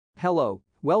Hello,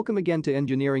 welcome again to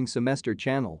Engineering Semester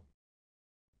channel.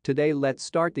 Today let's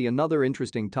start the another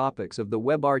interesting topics of the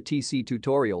WebRTC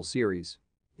tutorial series.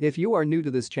 If you are new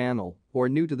to this channel or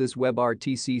new to this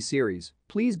WebRTC series,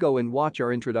 please go and watch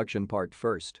our introduction part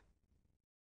first.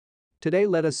 Today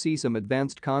let us see some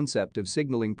advanced concept of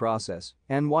signaling process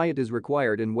and why it is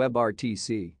required in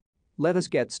WebRTC. Let us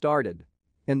get started.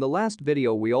 In the last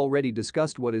video we already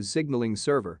discussed what is signaling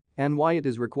server and why it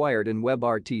is required in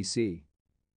WebRTC.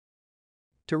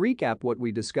 To recap what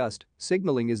we discussed,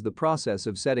 signaling is the process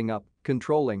of setting up,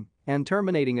 controlling, and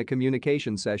terminating a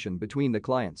communication session between the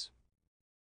clients.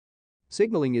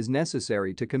 Signaling is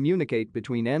necessary to communicate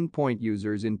between endpoint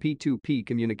users in P2P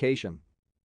communication.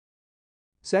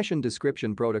 Session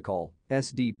Description Protocol,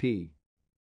 SDP.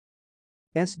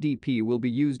 SDP will be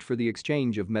used for the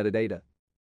exchange of metadata.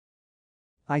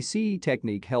 ICE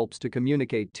technique helps to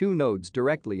communicate two nodes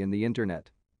directly in the internet.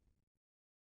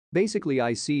 Basically,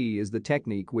 ICE is the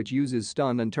technique which uses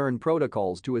stun and turn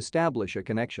protocols to establish a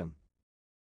connection.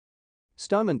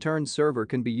 Stun and turn server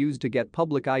can be used to get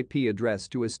public IP address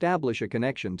to establish a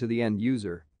connection to the end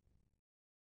user.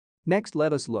 Next,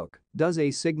 let us look, does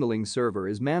a signaling server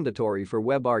is mandatory for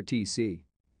WebRTC?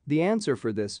 The answer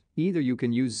for this, either you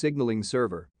can use signaling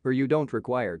server or you don't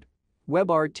required.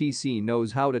 WebRTC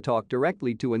knows how to talk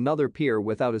directly to another peer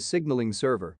without a signaling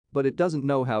server, but it doesn't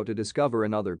know how to discover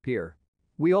another peer.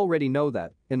 We already know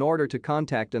that, in order to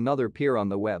contact another peer on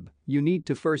the web, you need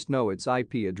to first know its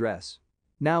IP address.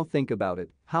 Now think about it,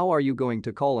 how are you going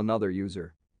to call another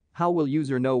user? How will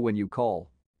user know when you call?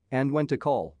 And when to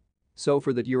call? So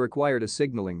for that you required a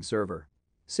signaling server.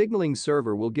 Signaling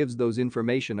server will gives those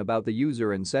information about the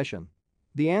user and session.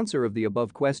 The answer of the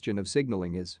above question of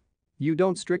signaling is, you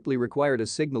don't strictly require a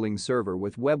signaling server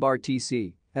with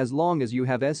WebRTC as long as you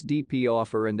have SDP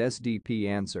offer and SDP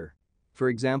answer. For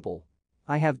example,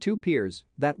 I have two peers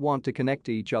that want to connect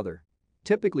to each other.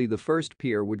 Typically the first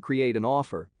peer would create an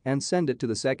offer and send it to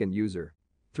the second user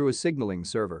through a signaling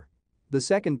server. The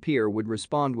second peer would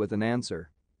respond with an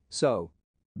answer. So,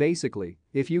 basically,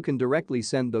 if you can directly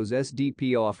send those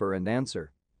SDP offer and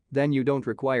answer, then you don't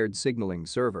require signaling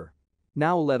server.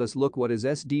 Now let us look what is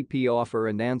SDP offer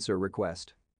and answer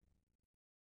request.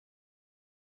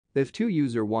 If two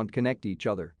users want connect each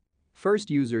other,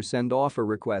 first user send offer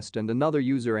request and another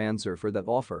user answer for that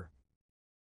offer.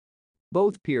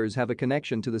 Both peers have a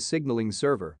connection to the signaling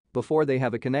server before they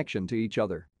have a connection to each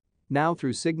other. Now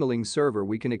through signaling server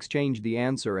we can exchange the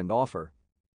answer and offer.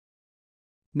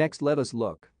 Next let us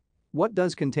look. What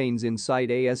does contains inside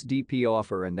a SDP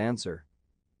offer and answer?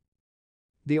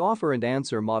 The offer and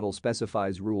answer model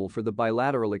specifies rule for the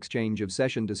bilateral exchange of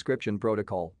session description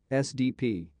protocol,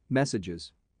 SDP,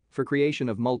 messages for creation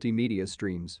of multimedia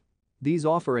streams. These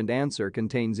offer and answer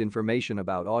contains information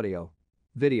about audio,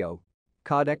 video,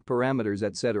 codec parameters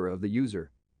etc. of the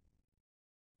user.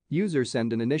 User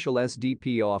send an initial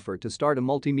SDP offer to start a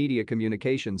multimedia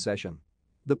communication session.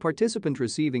 The participant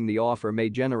receiving the offer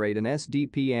may generate an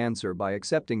SDP answer by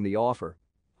accepting the offer,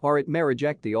 or it may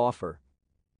reject the offer.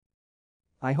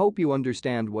 I hope you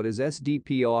understand what is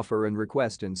SDP offer and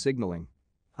request in signaling.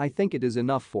 I think it is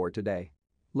enough for today.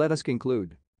 Let us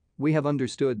conclude. We have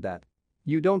understood that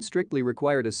you don't strictly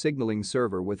require a signaling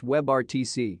server with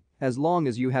WebRTC as long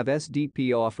as you have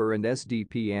SDP offer and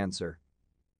SDP answer.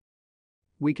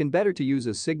 We can better to use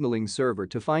a signaling server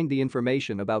to find the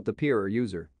information about the peer or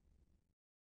user.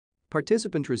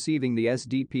 Participant receiving the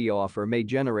SDP offer may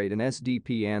generate an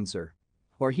SDP answer,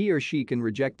 or he or she can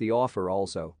reject the offer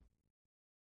also.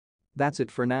 That's it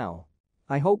for now.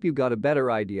 I hope you got a better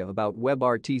idea about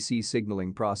WebRTC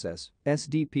signaling process,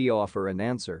 SDP offer and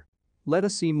answer. Let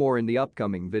us see more in the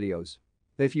upcoming videos.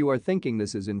 If you are thinking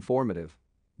this is informative,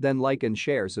 then like and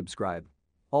share, subscribe.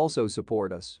 Also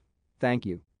support us. Thank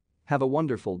you. Have a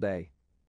wonderful day.